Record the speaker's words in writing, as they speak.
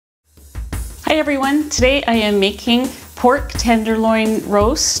Hi everyone, today I am making pork tenderloin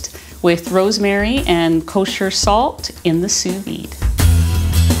roast with rosemary and kosher salt in the sous vide.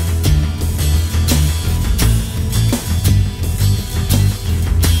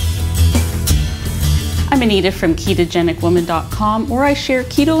 I'm Anita from KetogenicWoman.com, where I share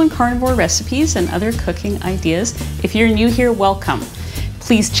keto and carnivore recipes and other cooking ideas. If you're new here, welcome.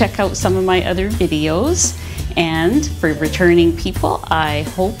 Please check out some of my other videos. And for returning people, I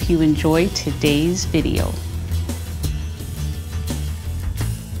hope you enjoy today's video.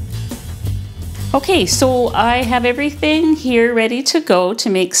 Okay, so I have everything here ready to go to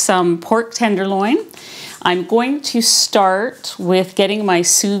make some pork tenderloin. I'm going to start with getting my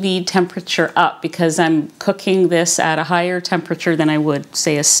sous vide temperature up because I'm cooking this at a higher temperature than I would,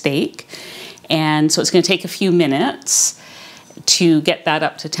 say, a steak. And so it's going to take a few minutes to get that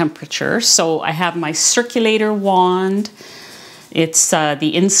up to temperature. So I have my circulator wand. It's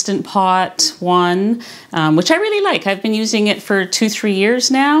the Instant Pot one, which I really like. I've been using it for 2-3 years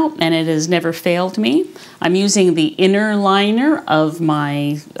now, and it has never failed me. I'm using the inner liner of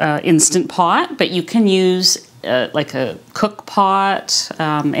my Instant Pot, but you can use like a cook pot,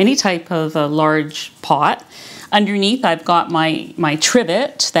 any type of a large pot. Underneath, I've got my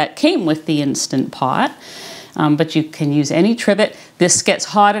trivet that came with the Instant Pot. But you can use any trivet. This gets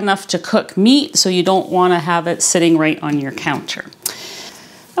hot enough to cook meat, so you don't want to have it sitting right on your counter.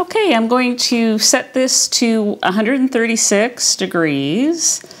 Okay, I'm going to set this to 136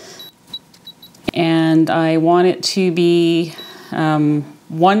 degrees. And I want it to be 90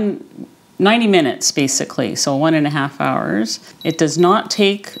 minutes, basically, so 1.5 hours. It does not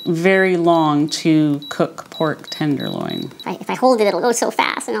take very long to cook pork tenderloin. If I hold it, it'll go so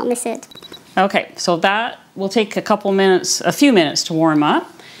fast and I'll miss it. Okay, so that will take a few minutes to warm up.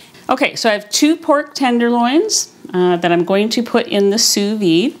 Okay, so I have 2 pork tenderloins that I'm going to put in the sous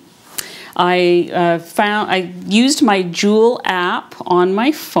vide. I used my Joule app on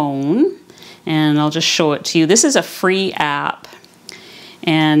my phone, and I'll just show it to you. This is a free app,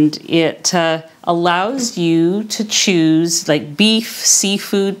 and it allows you to choose like beef,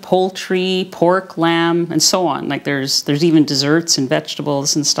 seafood, poultry, pork, lamb, and so on. Like there's even desserts and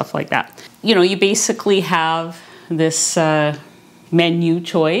vegetables and stuff like that. You know, you basically have this menu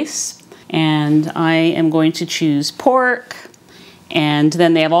choice, and I am going to choose pork, and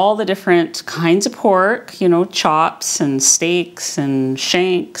then they have all the different kinds of pork, you know, chops and steaks and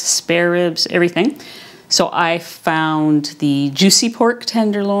shanks, spare ribs, everything. So I found the juicy pork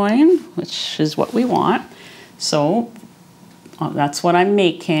tenderloin, which is what we want. So that's what I'm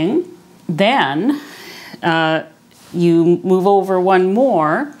making. Then you move over one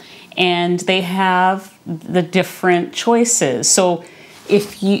more, and they have the different choices. So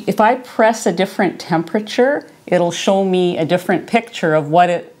if I press a different temperature, it'll show me a different picture of what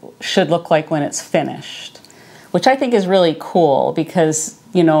it should look like when it's finished, which I think is really cool because,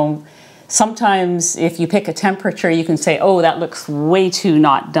 you know, sometimes if you pick a temperature, you can say, oh, that looks way too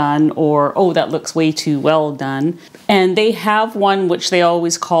not done, or oh, that looks way too well done. And they have one which they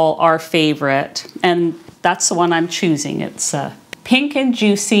always call our favorite, and that's the one I'm choosing. It's pink and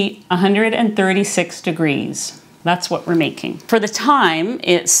juicy, 136 degrees. That's what we're making. For the time,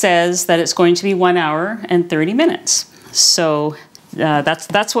 it says that it's going to be 1 hour and 30 minutes. So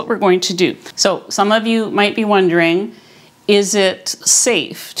that's what we're going to do. So some of you might be wondering, is it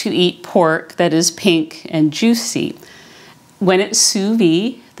safe to eat pork that is pink and juicy? When it's sous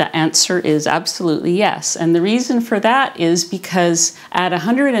vide, the answer is absolutely yes. And the reason for that is because at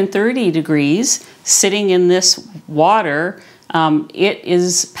 130 degrees, sitting in this water, it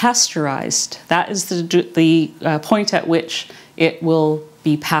is pasteurized. That is the point at which it will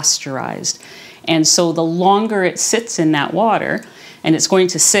be pasteurized. And so the longer it sits in that water, and it's going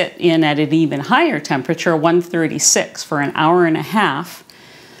to sit in at an even higher temperature, 136, for an hour and a half,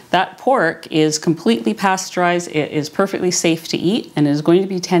 that pork is completely pasteurized. It is perfectly safe to eat and is going to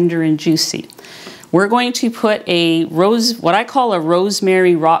be tender and juicy. We're going to put what I call a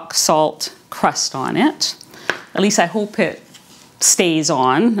rosemary rock salt crust on it. At least I hope it stays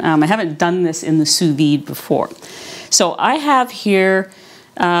on. I haven't done this in the sous vide before. So I have here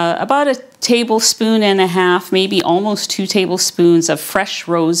about 1.5 tablespoons, maybe almost 2 tablespoons of fresh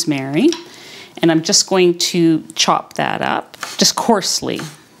rosemary. And I'm just going to chop that up, just coarsely.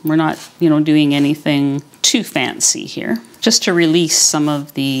 We're not, you know, doing anything too fancy here, just to release some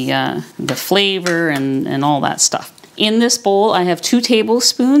of the flavor and all that stuff. In this bowl, I have 2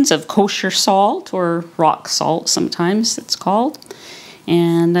 tablespoons of kosher salt, or rock salt sometimes it's called.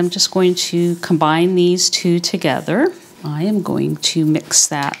 And I'm just going to combine these two together. I am going to mix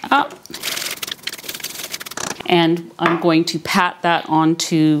that up. And I'm going to pat that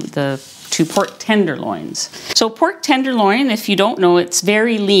onto the to pork tenderloins. So pork tenderloin, if you don't know, it's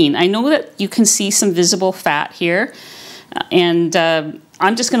very lean. I know that you can see some visible fat here, and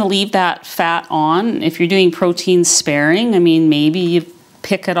I'm just going to leave that fat on. If you're doing protein sparing, I mean, maybe you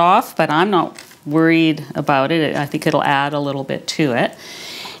pick it off, but I'm not worried about it. I think it'll add a little bit to it.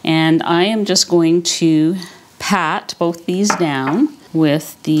 And I am just going to pat both these down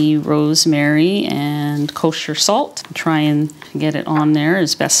with the rosemary and kosher salt. Try and get it on there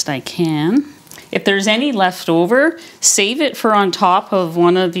as best I can. If there's any left over, save it for on top of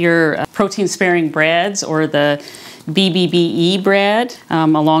one of your protein sparing breads or the BBBE bread,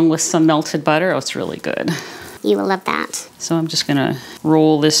 along with some melted butter. Oh, it's really good. You will love that. So I'm just gonna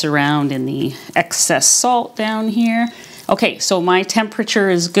roll this around in the excess salt down here. Okay, so my temperature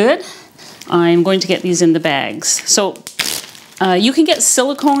is good. I'm going to get these in the bags. So you can get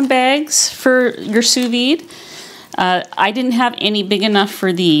silicone bags for your sous vide. I didn't have any big enough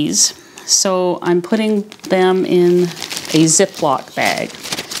for these, so I'm putting them in a Ziploc bag.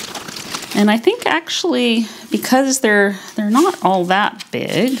 And I think actually, because they're not all that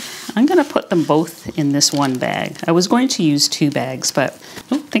big, I'm gonna put them both in this one bag. I was going to use 2 bags, but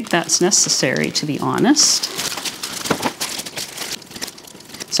I don't think that's necessary, to be honest.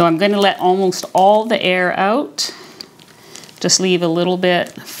 So I'm gonna let almost all the air out. Just leave a little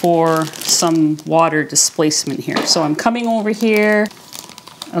bit for some water displacement here. So I'm coming over here.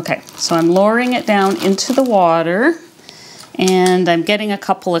 Okay, so I'm lowering it down into the water, and I'm getting a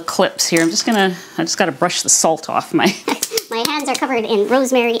couple of clips here. I just gotta brush the salt off my my hands are covered in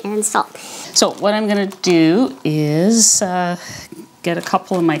rosemary and salt. So what I'm gonna do is get a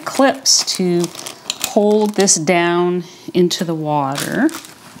couple of my clips to hold this down into the water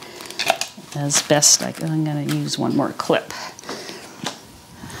as best I can. I'm gonna use one more clip.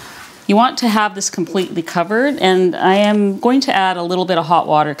 You want to have this completely covered, and I am going to add a little bit of hot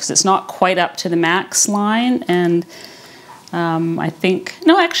water because it's not quite up to the max line, and I think,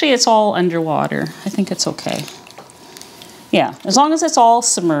 no, actually it's all underwater. I think it's okay. Yeah, as long as it's all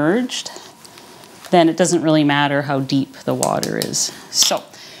submerged, then it doesn't really matter how deep the water is. So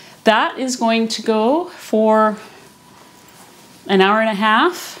that is going to go for an hour and a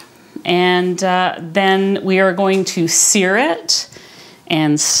half, and then we are going to sear it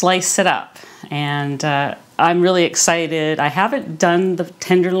and slice it up. And I'm really excited. I haven't done the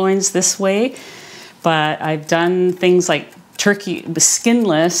tenderloins this way, but I've done things like the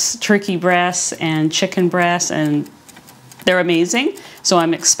skinless turkey breasts and chicken breasts, and they're amazing. So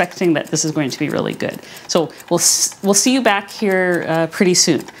I'm expecting that this is going to be really good. So we'll see you back here pretty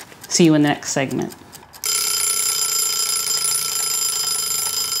soon. See you in the next segment.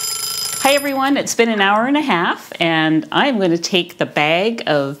 Hi everyone, it's been an hour and a half, and I'm going to take the bag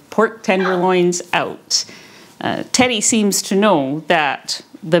of pork tenderloins out. Teddy seems to know that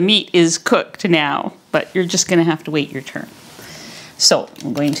the meat is cooked now, but you're just going to have to wait your turn. So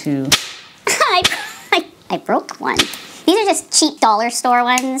I'm going to... I broke one. These are just cheap dollar store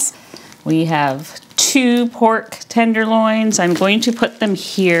ones. We have 2 pork tenderloins. I'm going to put them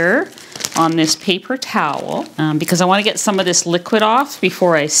here on this paper towel because I want to get some of this liquid off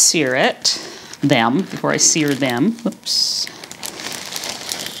before I sear them. Whoops.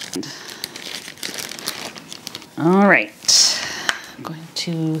 All right. I'm going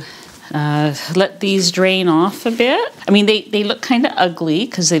to let these drain off a bit. I mean, they look kind of ugly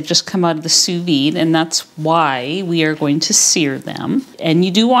because they've just come out of the sous vide, and that's why we are going to sear them. And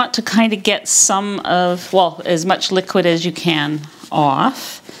you do want to kind of get some of, well, as much liquid as you can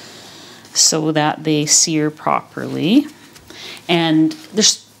off so that they sear properly. And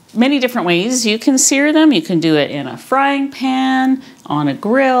there's many different ways you can sear them. You can do it in a frying pan, on a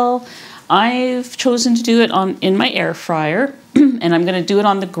grill. I've chosen to do it in my air fryer, and I'm going to do it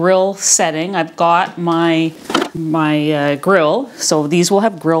on the grill setting. I've got my grill, so these will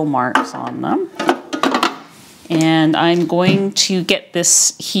have grill marks on them. And I'm going to get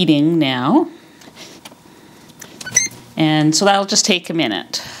this heating now. And so that'll just take a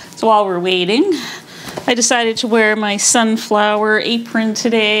minute. So while we're waiting, I decided to wear my sunflower apron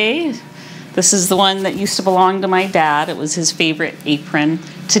today. This is the one that used to belong to my dad. It was his favorite apron.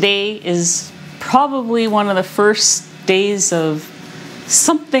 Today is probably one of the first days of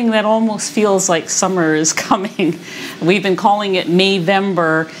something that almost feels like summer is coming. We've been calling it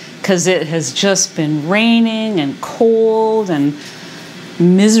Mayvember because it has just been raining and cold and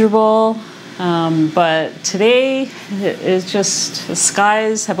miserable. But today is just, the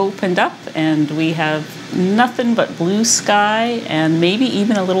skies have opened up and we have nothing but blue sky and maybe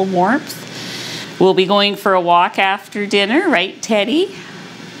even a little warmth. We'll be going for a walk after dinner, right, Teddy?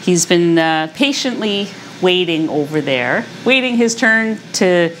 He's been patiently waiting over there, waiting his turn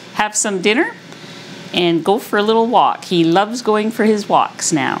to have some dinner and go for a little walk. He loves going for his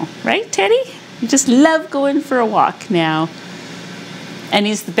walks now, right, Teddy? You just love going for a walk now. And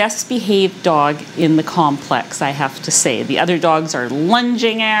he's the best behaved dog in the complex, I have to say. The other dogs are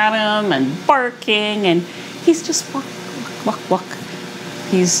lunging at him and barking, and he's just walk, walk, walk, walk.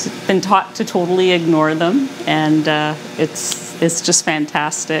 He's been taught to totally ignore them, and it's just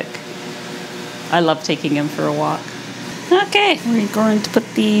fantastic. I love taking him for a walk. Okay, we're going to put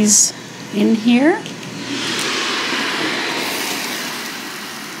these in here.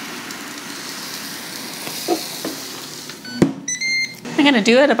 I'm going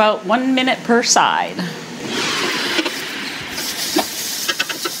to do it about 1 minute per side.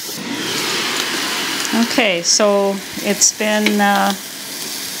 Okay, so it's been a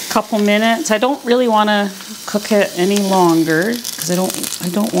couple minutes. I don't really want to cook it any longer because I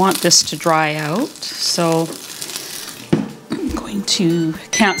don't want this to dry out. So I'm going to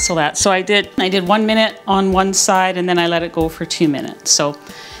cancel that. So I did 1 minute on one side and then I let it go for 2 minutes. So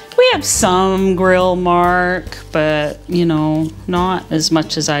we have some grill mark, but you know, not as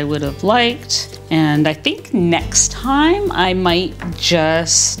much as I would have liked. And I think next time I might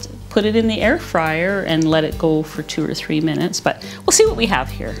just put it in the air fryer and let it go for 2 or 3 minutes, but we'll see what we have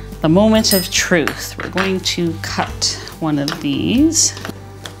here. The moment of truth. We're going to cut one of these.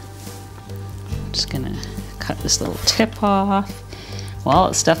 I'm just gonna cut this little tip off. Well,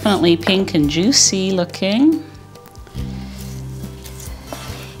 it's definitely pink and juicy looking.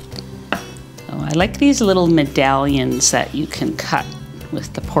 I like these little medallions that you can cut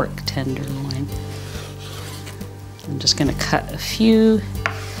with the pork tenderloin. I'm just going to cut a few.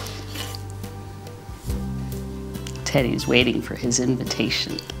 Teddy's waiting for his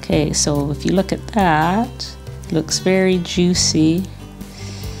invitation. Okay, so if you look at that, it looks very juicy.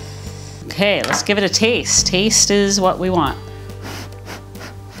 Okay, let's give it a taste. Taste is what we want.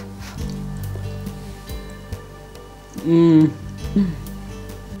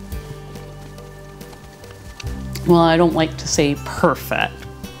 Well, I don't like to say perfect,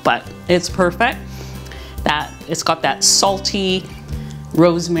 but it's perfect. It's got that salty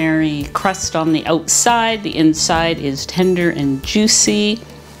rosemary crust on the outside. The inside is tender and juicy.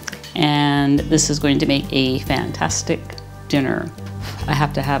 And this is going to make a fantastic dinner. I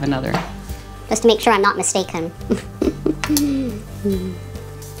have to have another. Just to make sure I'm not mistaken.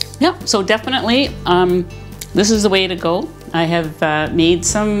 Yep, so definitely this is the way to go. I have made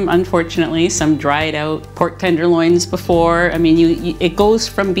some, unfortunately, some dried out pork tenderloins before. I mean, it goes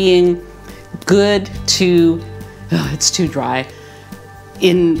from being good to, it's too dry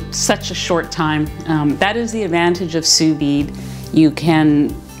in such a short time. That is the advantage of sous vide. You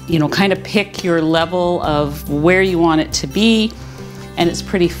can, you know, kind of pick your level of where you want it to be, and it's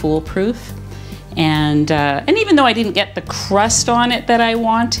pretty foolproof. And even though I didn't get the crust on it that I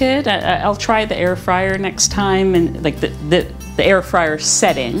wanted, I'll try the air fryer next time, and like the air fryer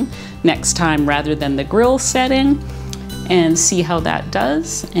setting next time rather than the grill setting, and see how that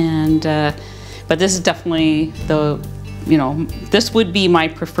does. And but this is definitely this would be my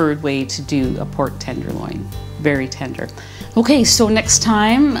preferred way to do a pork tenderloin, very tender. Okay, so next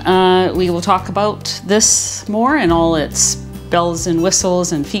time we will talk about this more and all its bells and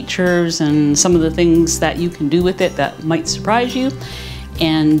whistles and features and some of the things that you can do with it that might surprise you.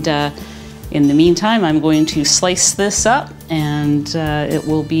 And in the meantime, I'm going to slice this up, and it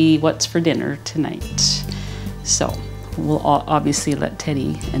will be what's for dinner tonight. So we'll obviously let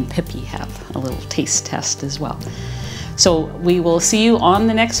Teddy and Pippi have a little taste test as well. So we will see you on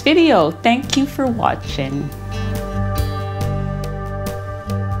the next video. Thank you for watching.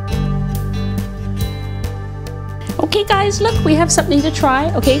 Okay guys, look, we have something to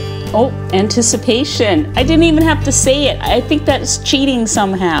try. Okay, oh, anticipation. I didn't even have to say it. I think that's cheating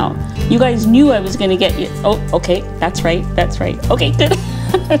somehow. You guys knew I was gonna get you. Oh, okay, that's right, that's right. Okay, good.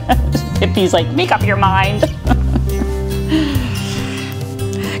 Pippi's like, make up your mind.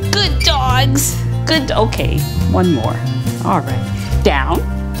 Good dogs. Good, okay, one more. All right, down,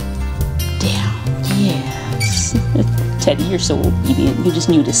 down, yes. Teddy, you're so obedient. You just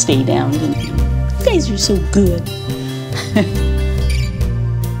knew to stay down, didn't you? You guys are so good.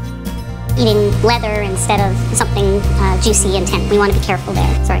 Eating leather instead of something juicy and tender. We want to be careful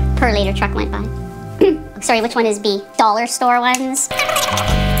there. Sorry, per later truck went by. Sorry, which one is B? Dollar store ones? I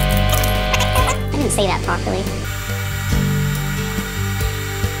didn't say that properly.